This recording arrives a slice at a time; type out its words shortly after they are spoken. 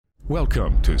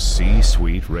Welcome to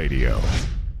C-Suite Radio.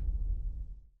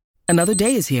 Another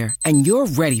day is here, and you're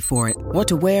ready for it. What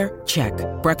to wear? Check.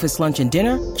 Breakfast, lunch, and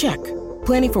dinner? Check.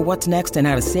 Planning for what's next and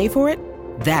how to save for it?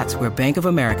 That's where Bank of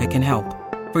America can help.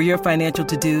 For your financial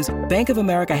to-dos, Bank of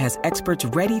America has experts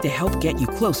ready to help get you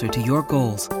closer to your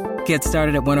goals. Get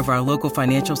started at one of our local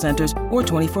financial centers or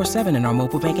 24/7 in our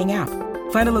mobile banking app.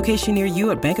 Find a location near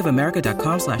you at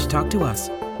bankofamerica.com/talktous.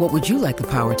 What would you like the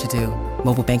power to do?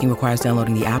 Mobile banking requires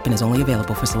downloading the app and is only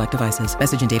available for select devices.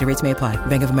 Message and data rates may apply.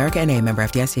 Bank of America N.A., member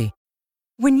FDIC.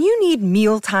 When you need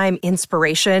mealtime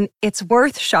inspiration, it's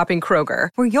worth shopping Kroger,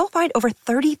 where you'll find over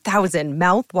 30,000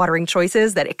 mouth-watering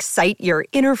choices that excite your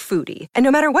inner foodie. And no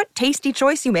matter what tasty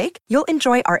choice you make, you'll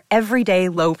enjoy our everyday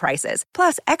low prices,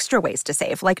 plus extra ways to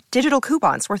save, like digital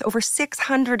coupons worth over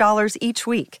 $600 each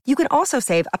week. You can also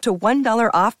save up to $1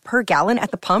 off per gallon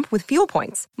at the pump with fuel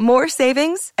points. More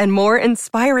savings and more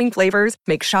inspiring flavors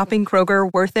make shopping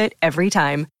Kroger worth it every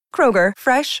time. Kroger,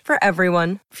 fresh for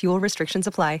everyone. Fuel restrictions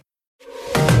apply.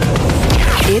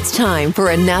 It's time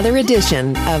for another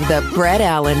edition of The Brett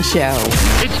Allen Show.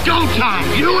 It's go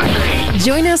time, USA!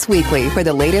 Join us weekly for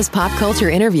the latest pop culture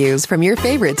interviews from your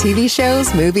favorite TV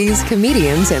shows, movies,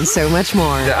 comedians, and so much more.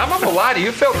 I'm not gonna lie to you,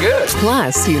 it felt good.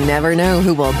 Plus, you never know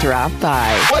who will drop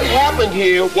by. What happened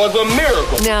here was a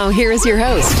miracle. Now, here is your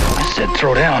host. I said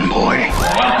throw down, boy.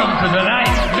 Welcome to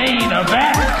tonight's main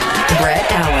event.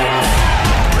 Brett Allen.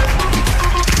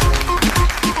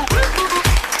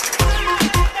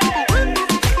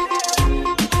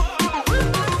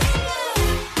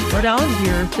 Brett Allen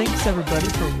here. Thanks everybody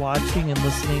for watching and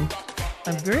listening.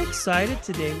 I'm very excited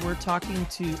today. We're talking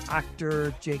to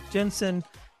actor Jake Jensen.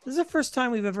 This is the first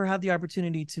time we've ever had the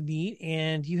opportunity to meet,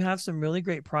 and you have some really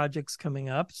great projects coming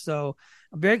up. So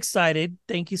I'm very excited.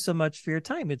 Thank you so much for your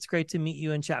time. It's great to meet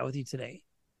you and chat with you today.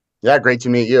 Yeah, great to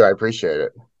meet you. I appreciate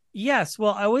it. Yes.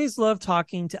 Well, I always love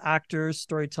talking to actors,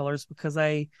 storytellers, because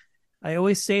I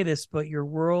always say this, but your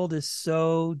world is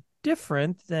so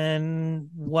different than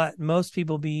what most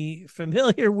people be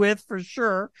familiar with, for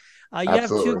sure. You have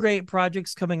two great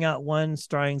projects coming out, one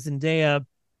starring Zendaya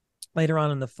later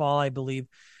on in the fall, I believe.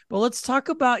 But let's talk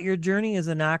about your journey as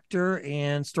an actor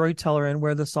and storyteller and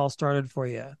where this all started for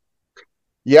you.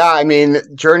 Yeah, I mean,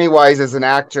 journey-wise as an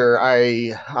actor,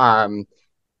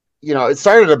 it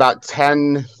started about a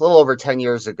little over 10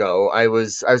 years ago. I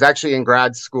was actually in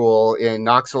grad school in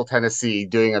Knoxville, Tennessee,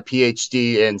 doing a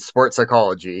PhD in sports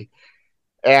psychology.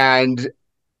 And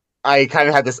I kind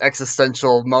of had this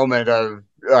existential moment of,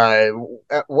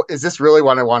 is this really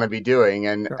what I want to be doing?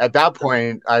 And at that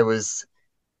point, I was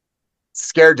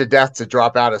scared to death to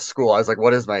drop out of school. I was like,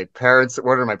 what are my parents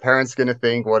going to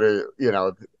think? What am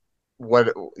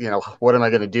I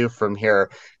going to do from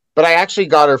here? But I actually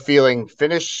got her feeling,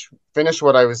 finish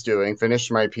what I was doing,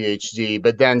 finish my PhD,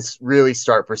 but then really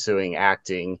start pursuing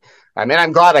acting. And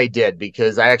I'm glad I did,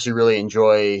 because I actually really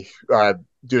enjoy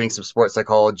doing some sports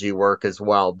psychology work as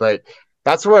well. But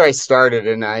that's where I started.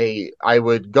 And I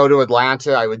would go to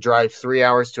Atlanta. I would drive 3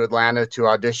 hours to Atlanta to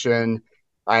audition.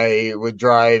 I would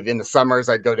drive in the summers.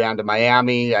 I'd go down to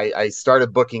Miami. I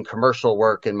started booking commercial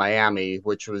work in Miami,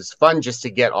 which was fun just to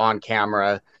get on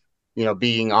camera,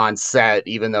 being on set,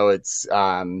 even though it's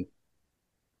not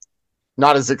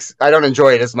as I don't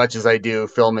enjoy it as much as I do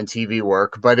film and TV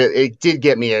work, but it did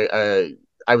get me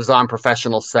I was on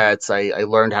professional sets. I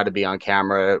learned how to be on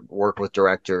camera, work with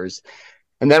directors.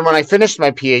 And then when I finished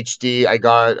my PhD, I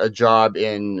got a job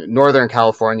in Northern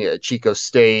California at Chico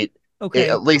State. Okay. It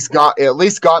at least got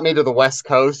me to the West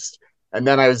Coast. And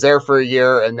then I was there for a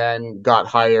year and then got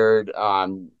hired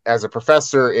as a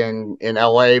professor in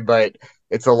LA, but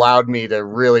it's allowed me to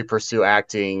really pursue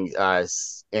acting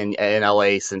in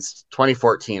LA since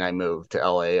 2014. I moved to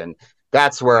LA, and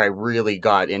that's where I really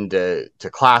got into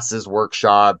classes,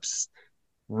 workshops,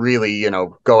 really,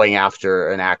 going after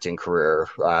an acting career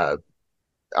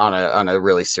on a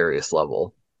really serious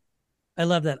level. I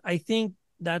love that. I think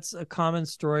that's a common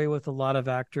story with a lot of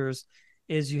actors,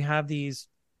 is you have these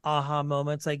aha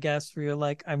moments, I guess, where you're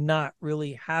like, I'm not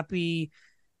really happy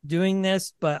doing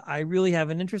this, but I really have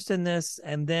an interest in this.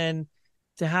 And then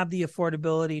to have the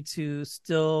affordability to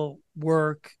still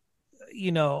work,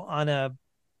 on a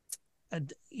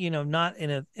not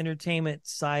in an entertainment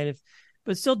side,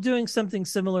 but still doing something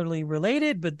similarly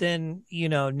related. But then,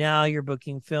 now you're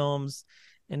booking films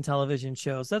and television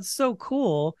shows. That's so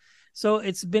cool. So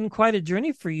it's been quite a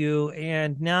journey for you.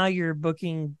 And now you're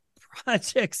booking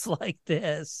projects like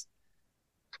this.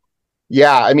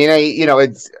 Yeah. I mean,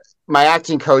 it's my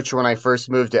acting coach when I first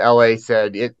moved to LA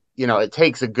said it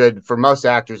takes for most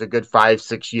actors, a good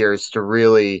 5-6 years to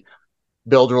really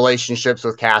build relationships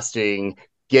with casting,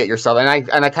 get yourself. And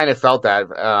I kind of felt that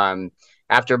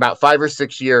after about 5 or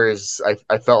 6 years,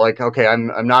 I felt like, okay, I'm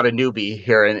not a newbie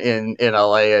here in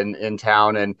LA and in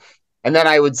town. And then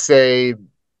I would say,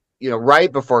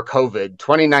 right before COVID,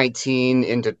 2019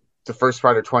 into the first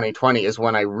part of 2020 is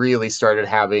when I really started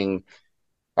having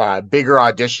bigger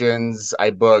auditions.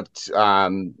 I booked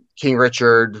King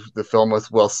Richard, the film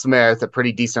with Will Smith, a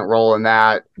pretty decent role in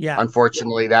that. Yeah.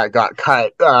 Unfortunately, that got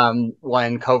cut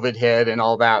when COVID hit and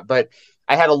all that. But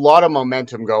I had a lot of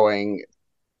momentum going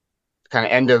kind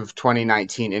of end of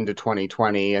 2019 into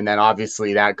 2020. And then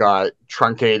obviously that got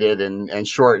truncated and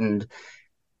shortened.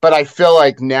 But I feel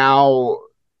like now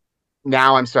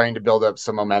I'm starting to build up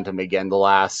some momentum again the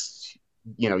last,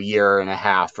 year and a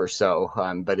half or so.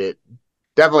 But it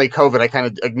definitely COVID, I kind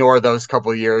of ignore those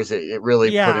couple of years. It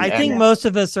really put an I think end. most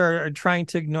of us are trying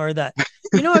to ignore that.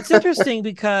 It's interesting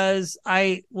because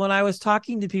when I was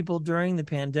talking to people during the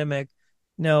pandemic,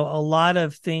 a lot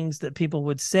of things that people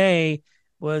would say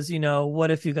was, what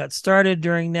if you got started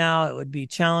during now? It would be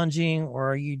challenging,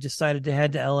 or you decided to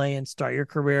head to LA and start your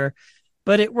career.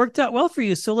 But it worked out well for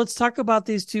you. So let's talk about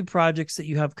these two projects that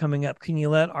you have coming up. Can you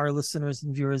let our listeners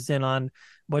and viewers in on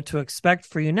what to expect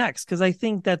for you next? Because I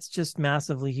think that's just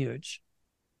massively huge.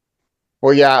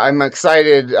 Well, yeah, I'm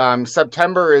excited.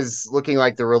 September is looking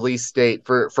like the release date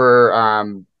for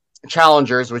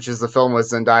Challengers, which is the film with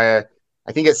Zendaya.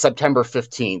 I think it's September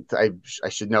 15th. I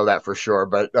should know that for sure,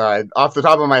 but off the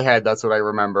top of my head, that's what I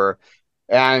remember.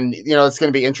 And it's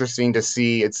going to be interesting to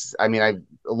see.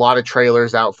 A lot of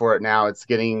trailers out for it now. It's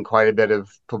getting quite a bit of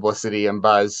publicity and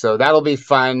buzz, so that'll be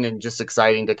fun and just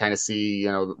exciting to kind of see,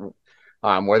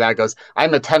 where that goes.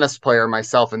 I'm a tennis player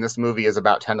myself, and this movie is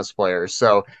about tennis players,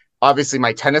 so obviously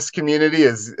my tennis community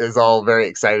is all very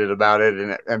excited about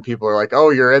it, and people are like, "Oh,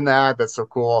 you're in that? That's so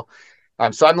cool."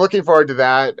 So I'm looking forward to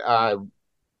that.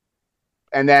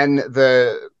 And then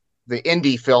the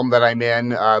indie film that I'm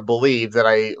in, Believe, that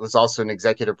I was also an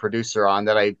executive producer on,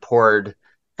 that I poured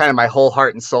kind of my whole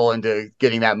heart and soul into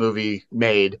getting that movie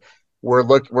made.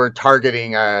 We're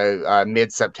targeting a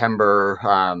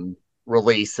mid-September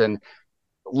release, and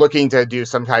looking to do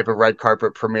some type of red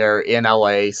carpet premiere in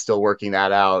LA, still working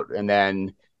that out. And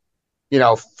then,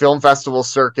 film festival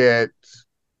circuit,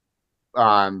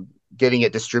 getting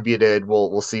it distributed.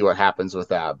 We'll see what happens with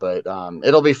that, but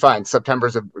it'll be fun.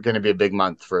 September's going to be a big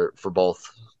month for both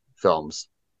films.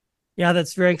 Yeah,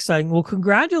 that's very exciting. Well,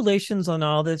 congratulations on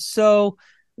all this. So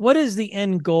what is the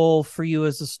end goal for you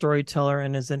as a storyteller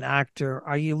and as an actor?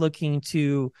 Are you looking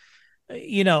to,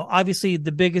 obviously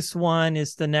the biggest one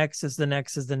is the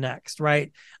next,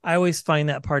 right? I always find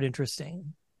that part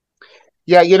interesting.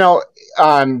 Yeah.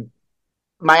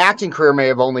 My acting career may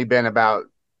have only been about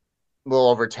a little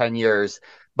over 10 years,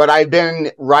 but I've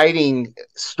been writing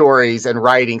stories and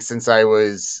writing since I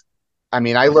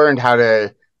learned how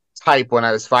to type when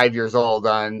I was 5 years old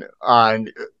on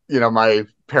my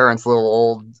parents' little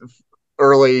old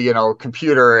early,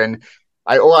 computer. And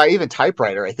I even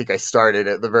typewriter, I think I started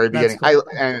at the very beginning. Cool.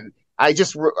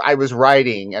 I was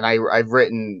writing, and I've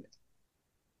written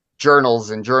journals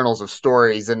and journals of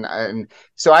stories. And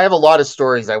so I have a lot of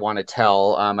stories I want to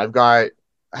tell. I've got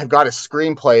a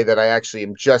screenplay that I actually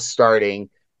am just starting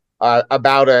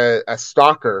about a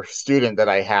stalker student that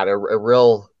I had, a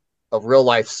real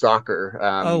life stalker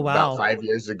about 5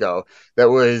 years ago. That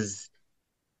was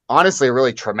honestly a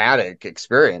really traumatic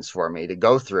experience for me to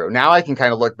go through. Now I can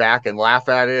kind of look back and laugh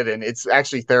at it, and it's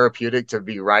actually therapeutic to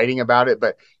be writing about it,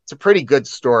 but it's a pretty good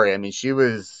story. I mean, she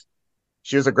was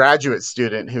a graduate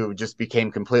student who just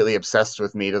became completely obsessed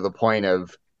with me, to the point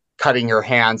of cutting her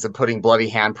hands and putting bloody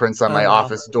handprints on my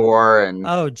office door. And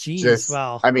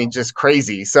just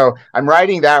crazy. So I'm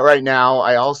writing that right now.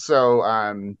 I also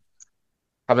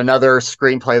have another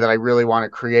screenplay that I really want to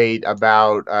create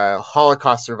about a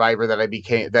Holocaust survivor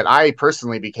that I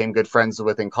personally became good friends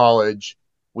with in college.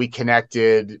 We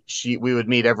connected. We would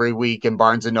meet every week in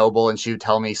Barnes and Noble, and she would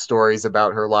tell me stories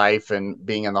about her life and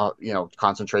being in the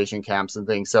concentration camps and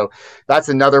things. So that's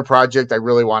another project I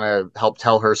really want to help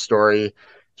tell her story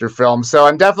through film. So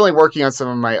I'm definitely working on some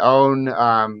of my own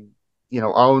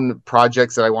own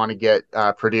projects that I want to get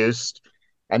produced,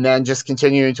 and then just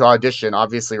continuing to audition.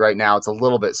 Obviously right now it's a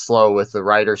little bit slow with the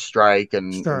writer's strike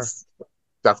and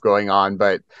stuff going on,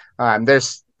 but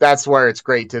that's where it's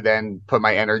great to then put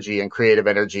my energy and creative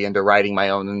energy into writing my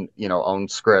own own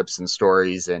scripts and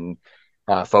stories, and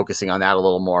focusing on that a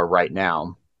little more right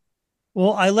now.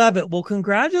 Well, I love it. Well,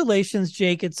 congratulations,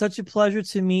 Jake. It's such a pleasure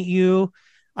to meet you.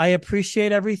 I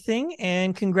appreciate everything,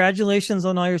 and congratulations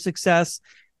on all your success.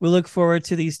 We look forward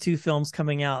to these two films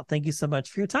coming out. Thank you so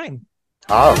much for your time.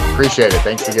 Oh, appreciate it.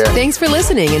 Thanks again. Thanks for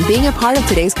listening and being a part of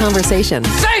today's conversation.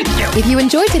 Thank you. If you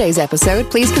enjoyed today's episode,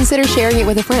 please consider sharing it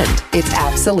with a friend. It's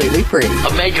absolutely free.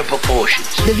 Of major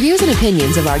proportions. The views and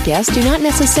opinions of our guests do not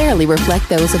necessarily reflect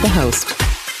those of the host.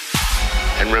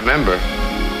 And remember,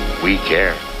 we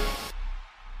care.